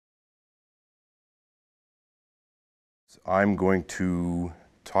I'm going to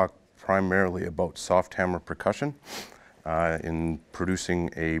talk primarily about soft hammer percussion in producing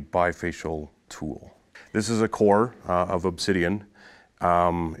a bifacial tool. This is a core of obsidian.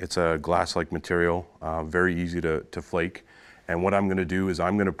 It's a glass-like material, very easy to flake. And what I'm going to do is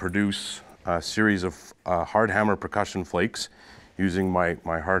I'm going to produce a series of hard hammer percussion flakes using my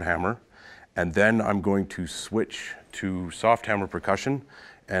hard hammer. And then I'm going to switch to soft hammer percussion,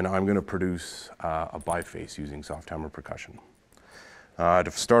 and I'm going to produce a biface using soft hammer percussion.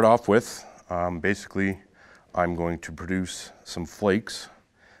 To start off with, basically I'm going to produce some flakes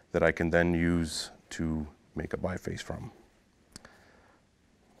that I can then use to make a biface from.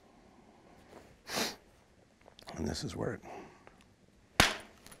 And this is where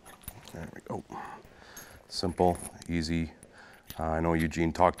there we go. Simple, easy. I know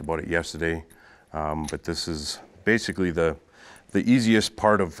Eugene talked about it yesterday, but this is basically the easiest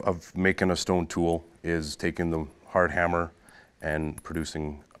part of making a stone tool is taking the hard hammer and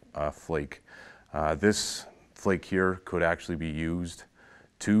producing a flake. This flake here could actually be used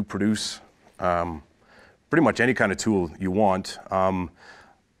to produce pretty much any kind of tool you want.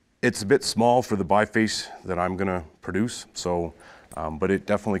 It's a bit small for the biface that I'm gonna produce, so, but it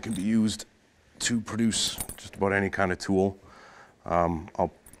definitely can be used to produce just about any kind of tool.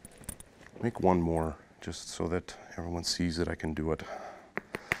 I'll make one more just so that everyone sees that I can do it.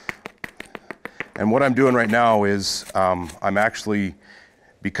 And what I'm doing right now is I'm actually,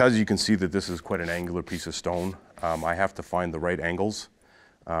 because you can see that this is quite an angular piece of stone, I have to find the right angles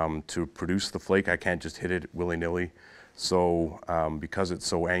to produce the flake. I can't just hit it willy-nilly. So because it's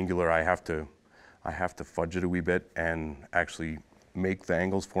so angular, I have to fudge it a wee bit and actually make the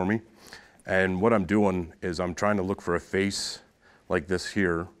angles for me. And what I'm doing is I'm trying to look for a face like this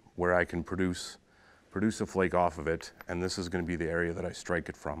here where I can produce a flake off of it, and this is going to be the area that I strike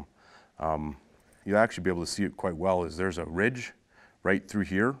it from. You'll actually be able to see it quite well. Is there's a ridge right through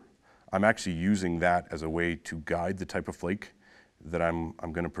here. I'm actually using that as a way to guide the type of flake that I'm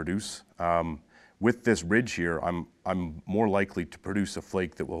going to produce. With this ridge here, I'm more likely to produce a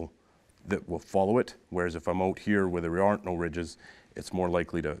flake that will follow it, whereas if I'm out here where there aren't no ridges, it's more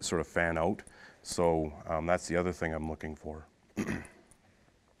likely to sort of fan out. So that's the other thing I'm looking for.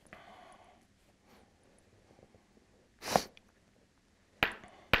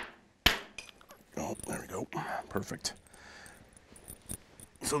 Oh, there we go, perfect.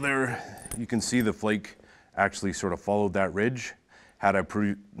 So there, you can see the flake actually sort of followed that ridge. Had I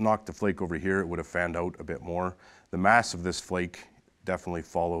knocked the flake over here, it would have fanned out a bit more. The mass of this flake definitely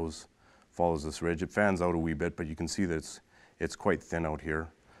follows this ridge. It fans out a wee bit, but you can see that it's quite thin out here.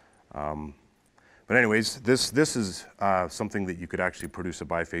 But anyways, this is something that you could actually produce a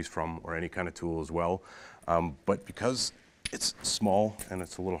biface from, or any kind of tool as well. But because it's small and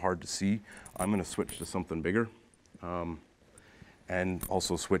it's a little hard to see, I'm going to switch to something bigger, and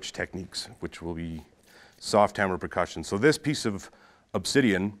also switch techniques, which will be soft hammer percussion. So this piece of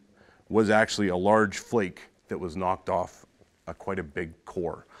obsidian was actually a large flake that was knocked off quite a big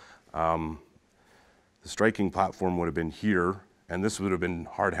core. The striking platform would have been here, and this would have been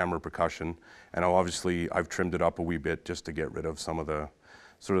hard hammer percussion. And obviously I've trimmed it up a wee bit just to get rid of some of the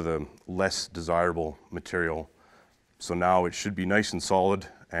sort of the less desirable material. So now it should be nice and solid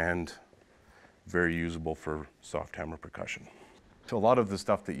and very usable for soft hammer percussion. So a lot of the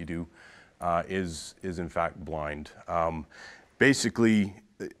stuff that you do is in fact blind. Basically,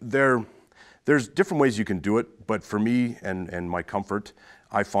 there's different ways you can do it, but for me and my comfort,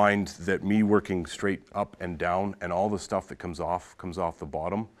 I find that me working straight up and down and all the stuff that comes off the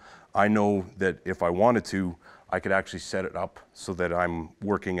bottom, I know that if I wanted to, I could actually set it up so that I'm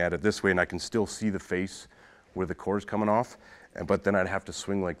working at it this way and I can still see the face where the core is coming off, but then I'd have to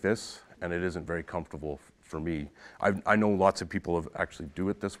swing like this, and it isn't very comfortable for me. I know lots of people have actually do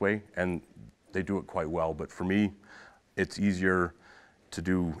it this way, and they do it quite well, but for me, it's easier to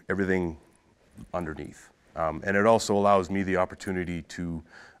do everything underneath. And it also allows me the opportunity to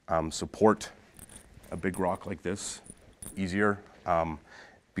support a big rock like this easier,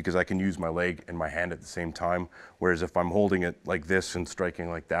 because I can use my leg and my hand at the same time, whereas if I'm holding it like this and striking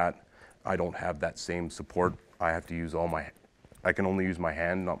like that, I don't have that same support. I have to use I can only use my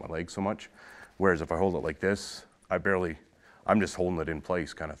hand, not my leg so much. Whereas if I hold it like this, I'm just holding it in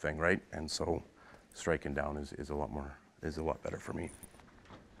place kind of thing, right? And so striking down is a lot better for me.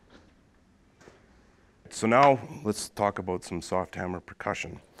 So now let's talk about some soft hammer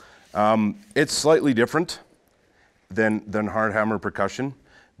percussion. It's slightly different than hard hammer percussion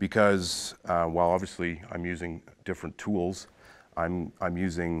because while obviously I'm using different tools, I'm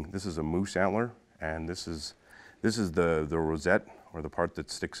using, this is a moose antler, and this is the rosette, or the part that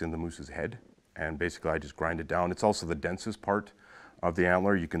sticks in the moose's head. and basically I just grind it down. It's also the densest part of the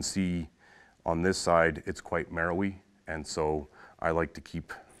antler. You can see on this side it's quite marrowy, and so I like to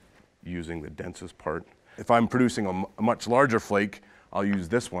keep using the densest part. If I'm producing a much larger flake, I'll use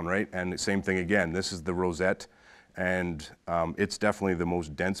this one, right? And the same thing again, this is the rosette, and it's definitely the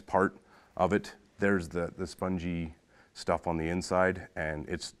most dense part of it. There's the spongy stuff on the inside, and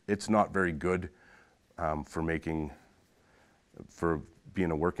it's not very good for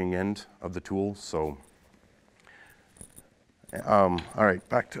being a working end of the tool. So, all right,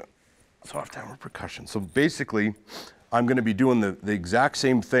 back to soft hammer percussion. So basically, I'm going to be doing the exact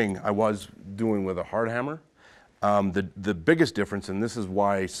same thing I was doing with a hard hammer. The biggest difference, and this is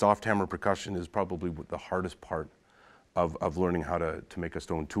why soft hammer percussion is probably the hardest part of learning how to make a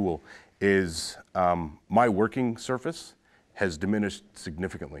stone tool, is my working surface has diminished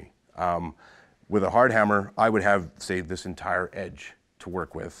significantly. With a hard hammer, I would have, say, this entire edge to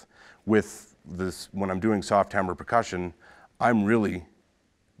work with. With this, when I'm doing soft hammer percussion, I'm really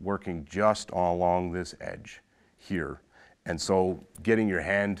working just along this edge here. And so getting your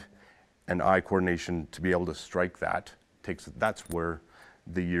hand and eye coordination to be able to strike that that's where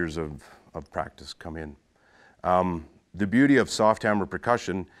the years of practice come in. The beauty of soft hammer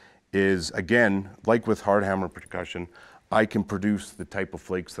percussion is, again, like with hard hammer percussion, I can produce the type of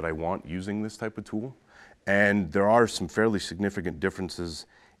flakes that I want using this type of tool. And there are some fairly significant differences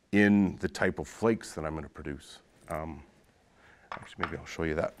in the type of flakes that I'm going to produce. Actually, maybe I'll show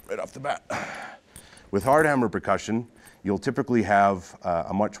you that right off the bat. With hard hammer percussion, you'll typically have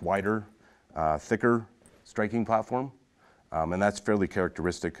a much wider, thicker striking platform, and that's fairly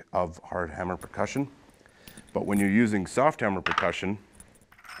characteristic of hard hammer percussion. But when you're using soft hammer percussion,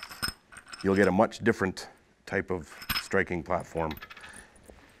 you'll get a much different type of striking platform.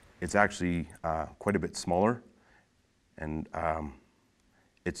 It's actually quite a bit smaller, and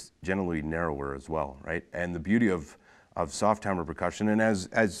it's generally narrower as well, right? And the beauty of soft hammer percussion, and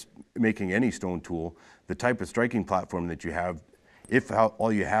as making any stone tool, the type of striking platform that you have, if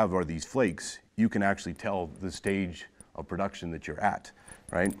all you have are these flakes, you can actually tell the stage of production that you're at,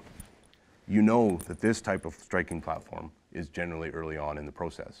 right? You know that this type of striking platform is generally early on in the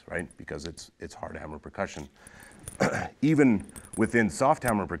process, right? Because it's hard hammer percussion. Even within soft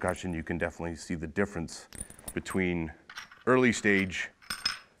hammer percussion, you can definitely see the difference between early stage,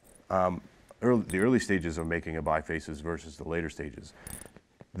 the early stages of making a bifaces versus the later stages.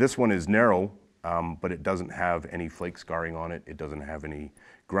 This one is narrow, but it doesn't have any flake scarring on it. It doesn't have any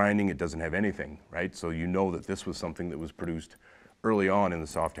grinding. It doesn't have anything, right? So you know that this was something that was produced early on in the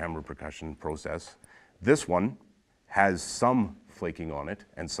soft hammer percussion process. This one has some flaking on it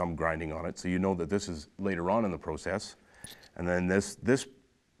and some grinding on it, so you know that this is later on in the process. And then this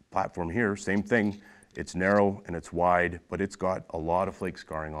platform here, same thing. It's narrow and it's wide, but it's got a lot of flake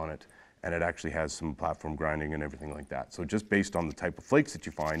scarring on it, and it actually has some platform grinding and everything like that. So just based on the type of flakes that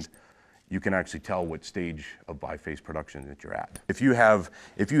you find, you can actually tell what stage of biface production that you're at. If you have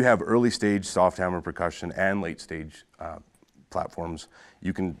early stage soft hammer percussion and late stage platforms,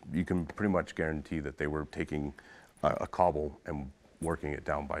 you can pretty much guarantee that they were taking a cobble and working it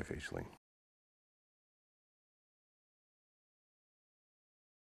down bifacially.